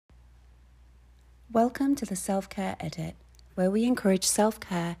Welcome to the Self-Care Edit, where we encourage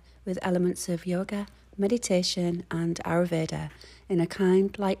self-care with elements of yoga, meditation and Ayurveda in a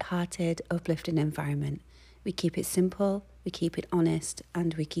kind, light-hearted, uplifting environment. We keep it simple, we keep it honest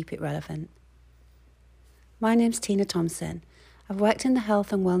and we keep it relevant. My name's Tina Thompson. I've worked in the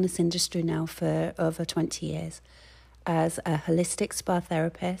health and wellness industry now for over 20 years as a holistic spa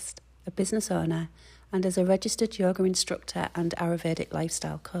therapist, a business owner and as a registered yoga instructor and Ayurvedic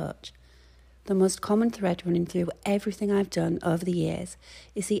lifestyle coach. The most common thread running through everything I've done over the years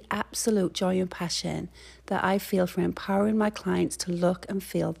is the absolute joy and passion that I feel for empowering my clients to look and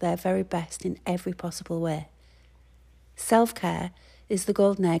feel their very best in every possible way. Self-care is the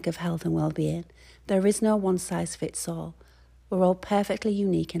golden egg of health and well-being. There is no one-size-fits-all. We're all perfectly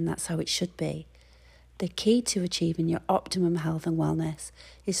unique and that's how it should be. The key to achieving your optimum health and wellness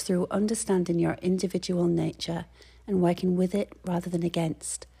is through understanding your individual nature and working with it rather than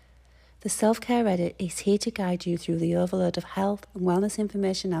against. The Self-Care Edit is here to guide you through the overload of health and wellness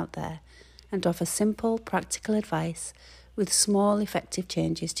information out there and offer simple, practical advice with small, effective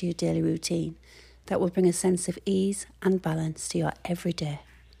changes to your daily routine that will bring a sense of ease and balance to your everyday.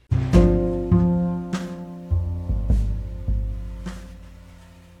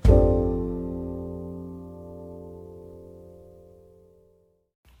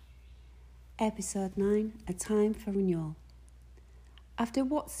 Episode 9, A Time for Renewal. After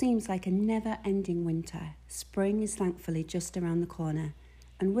what seems like a never-ending winter, spring is thankfully just around the corner,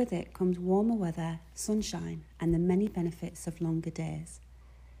 and with it comes warmer weather, sunshine, and the many benefits of longer days.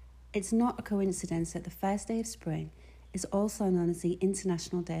 It's not a coincidence that the first day of spring is also known as the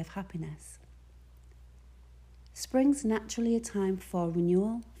International Day of Happiness. Spring's naturally a time for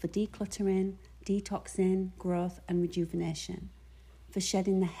renewal, for decluttering, detoxing, growth, and rejuvenation, for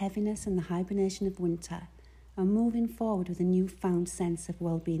shedding the heaviness and the hibernation of winter, and moving forward with a newfound sense of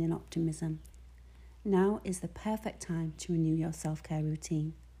well-being and optimism. Now is the perfect time to renew your self-care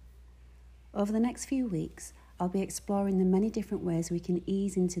routine. Over the next few weeks, I'll be exploring the many different ways we can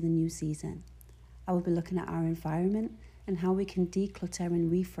ease into the new season. I will be looking at our environment and how we can declutter and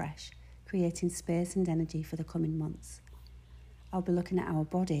refresh, creating space and energy for the coming months. I'll be looking at our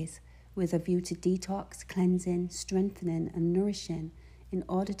bodies with a view to detox, cleansing, strengthening and nourishing in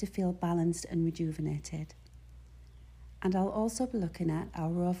order to feel balanced and rejuvenated. And I'll also be looking at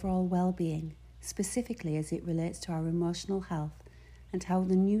our overall well-being, specifically as it relates to our emotional health and how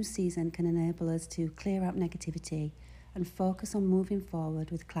the new season can enable us to clear out negativity and focus on moving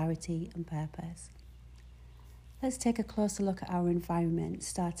forward with clarity and purpose. Let's take a closer look at our environment,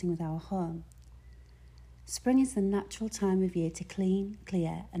 starting with our home. Spring is the natural time of year to clean,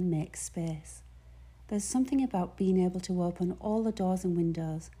 clear and make space. There's something about being able to open all the doors and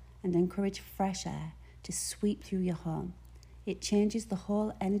windows and encourage fresh air to sweep through your home. It changes the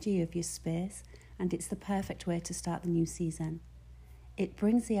whole energy of your space and it's the perfect way to start the new season. It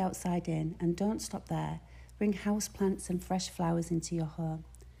brings the outside in and don't stop there. Bring houseplants and fresh flowers into your home.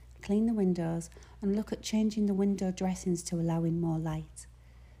 Clean the windows and look at changing the window dressings to allow in more light.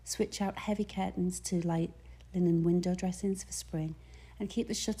 Switch out heavy curtains to light linen window dressings for spring and keep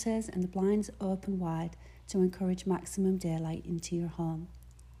the shutters and the blinds open wide to encourage maximum daylight into your home.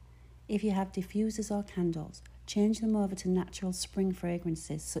 If you have diffusers or candles, change them over to natural spring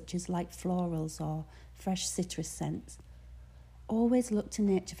fragrances such as light florals or fresh citrus scents. Always look to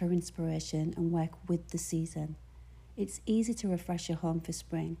nature for inspiration and work with the season. It's easy to refresh your home for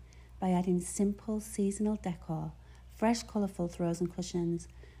spring by adding simple seasonal decor, fresh colourful throws and cushions,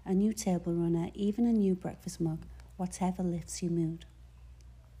 a new table runner, even a new breakfast mug, whatever lifts your mood.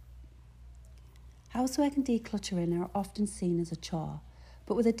 Housework and decluttering are often seen as a chore,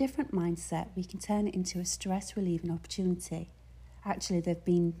 but with a different mindset, we can turn it into a stress-relieving opportunity. Actually, there have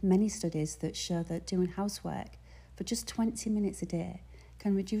been many studies that show that doing housework for just 20 minutes a day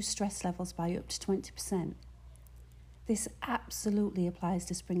can reduce stress levels by up to 20%. This absolutely applies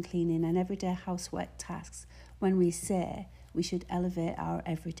to spring cleaning and everyday housework tasks when we say we should elevate our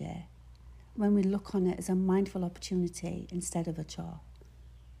everyday, when we look on it as a mindful opportunity instead of a chore.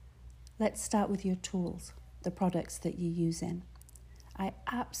 Let's start with your tools, the products that you're using. I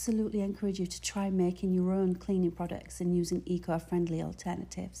absolutely encourage you to try making your own cleaning products and using eco-friendly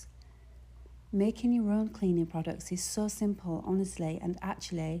alternatives. Making your own cleaning products is so simple, honestly, and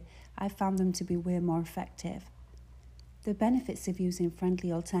actually, I found them to be way more effective. The benefits of using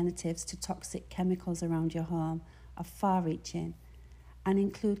friendly alternatives to toxic chemicals around your home are far-reaching and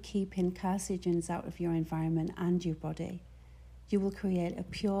include keeping carcinogens out of your environment and your body. You will create a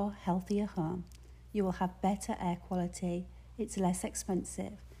pure, healthier home. You will have better air quality, it's less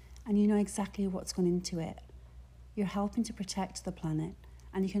expensive, and you know exactly what's gone into it. You're helping to protect the planet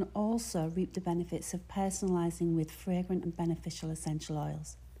and you can also reap the benefits of personalising with fragrant and beneficial essential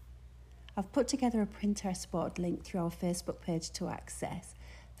oils. I've put together a Pinterest board link through our Facebook page to access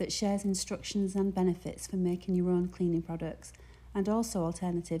that shares instructions and benefits for making your own cleaning products and also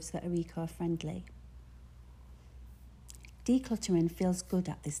alternatives that are eco-friendly. Decluttering feels good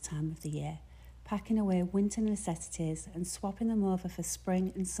at this time of the year, packing away winter necessities and swapping them over for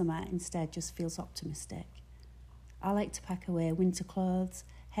spring and summer instead just feels optimistic. I like to pack away winter clothes,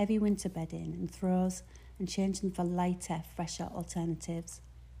 heavy winter bedding and throws and change them for lighter, fresher alternatives.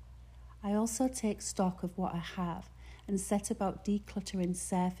 I also take stock of what I have and set about decluttering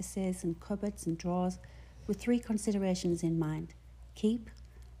surfaces and cupboards and drawers with 3 considerations in mind: keep,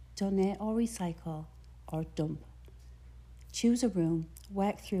 donate or recycle, or dump. Choose a room,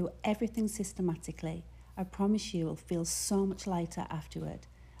 work through everything systematically. I promise you will feel so much lighter afterward,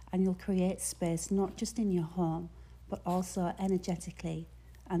 and you'll create space not just in your home, but also energetically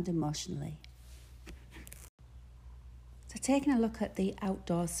and emotionally. So taking a look at the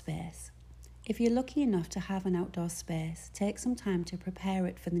outdoor space. If you're lucky enough to have an outdoor space, take some time to prepare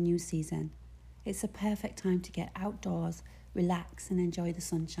it for the new season. It's a perfect time to get outdoors, relax and enjoy the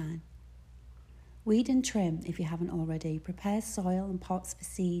sunshine. Weed and trim, if you haven't already. Prepare soil and pots for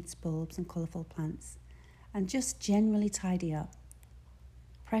seeds, bulbs and colourful plants. And just generally tidy up.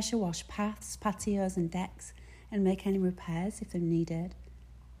 Pressure wash paths, patios and decks and make any repairs if they're needed.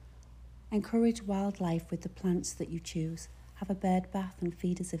 Encourage wildlife with the plants that you choose. Have a bird bath and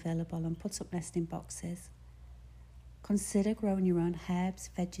feeders available and put up nesting boxes. Consider growing your own herbs,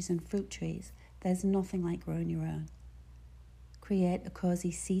 veggies and fruit trees. There's nothing like growing your own. Create a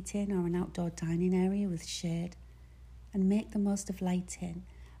cosy seating or an outdoor dining area with shade, and make the most of lighting.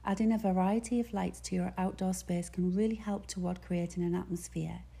 Adding a variety of lights to your outdoor space can really help toward creating an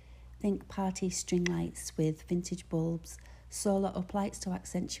atmosphere. Think party string lights with vintage bulbs, solar uplights to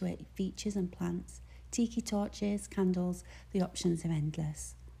accentuate features and plants, tiki torches, candles, the options are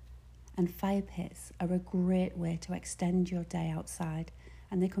endless. And fire pits are a great way to extend your day outside,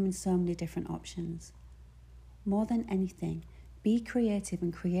 and they come in so many different options. More than anything, be creative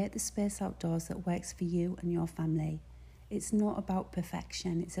and create the space outdoors that works for you and your family. It's not about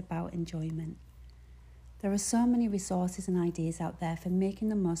perfection, it's about enjoyment. There are so many resources and ideas out there for making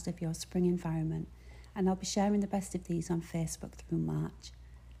the most of your spring environment, and I'll be sharing the best of these on Facebook through March.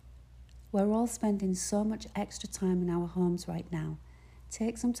 We're all spending so much extra time in our homes right now.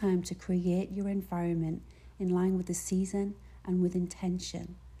 Take some time to create your environment in line with the season and with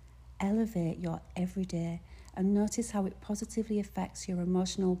intention. Elevate your everyday and notice how it positively affects your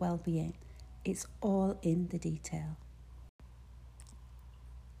emotional well-being. It's all in the detail.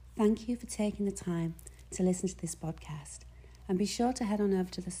 Thank you for taking the time to listen to this podcast, and be sure to head on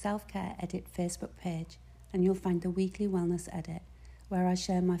over to the Self-Care Edit Facebook page and you'll find the weekly wellness edit where I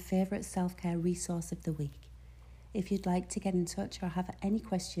share my favourite self-care resource of the week. If you'd like to get in touch or have any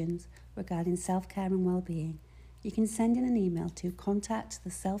questions regarding self-care and well-being, you can send in an email to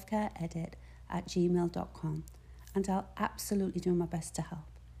contacttheselfcareedit@gmail.com and I'll absolutely do my best to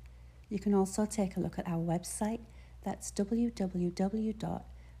help. You can also take a look at our website, that's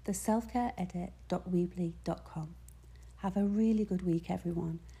www.theselfcareedit.weebly.com. Have a really good week,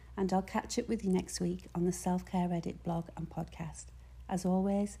 everyone, and I'll catch up with you next week on the Self-Care Edit blog and podcast. As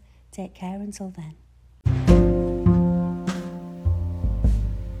always, take care until then.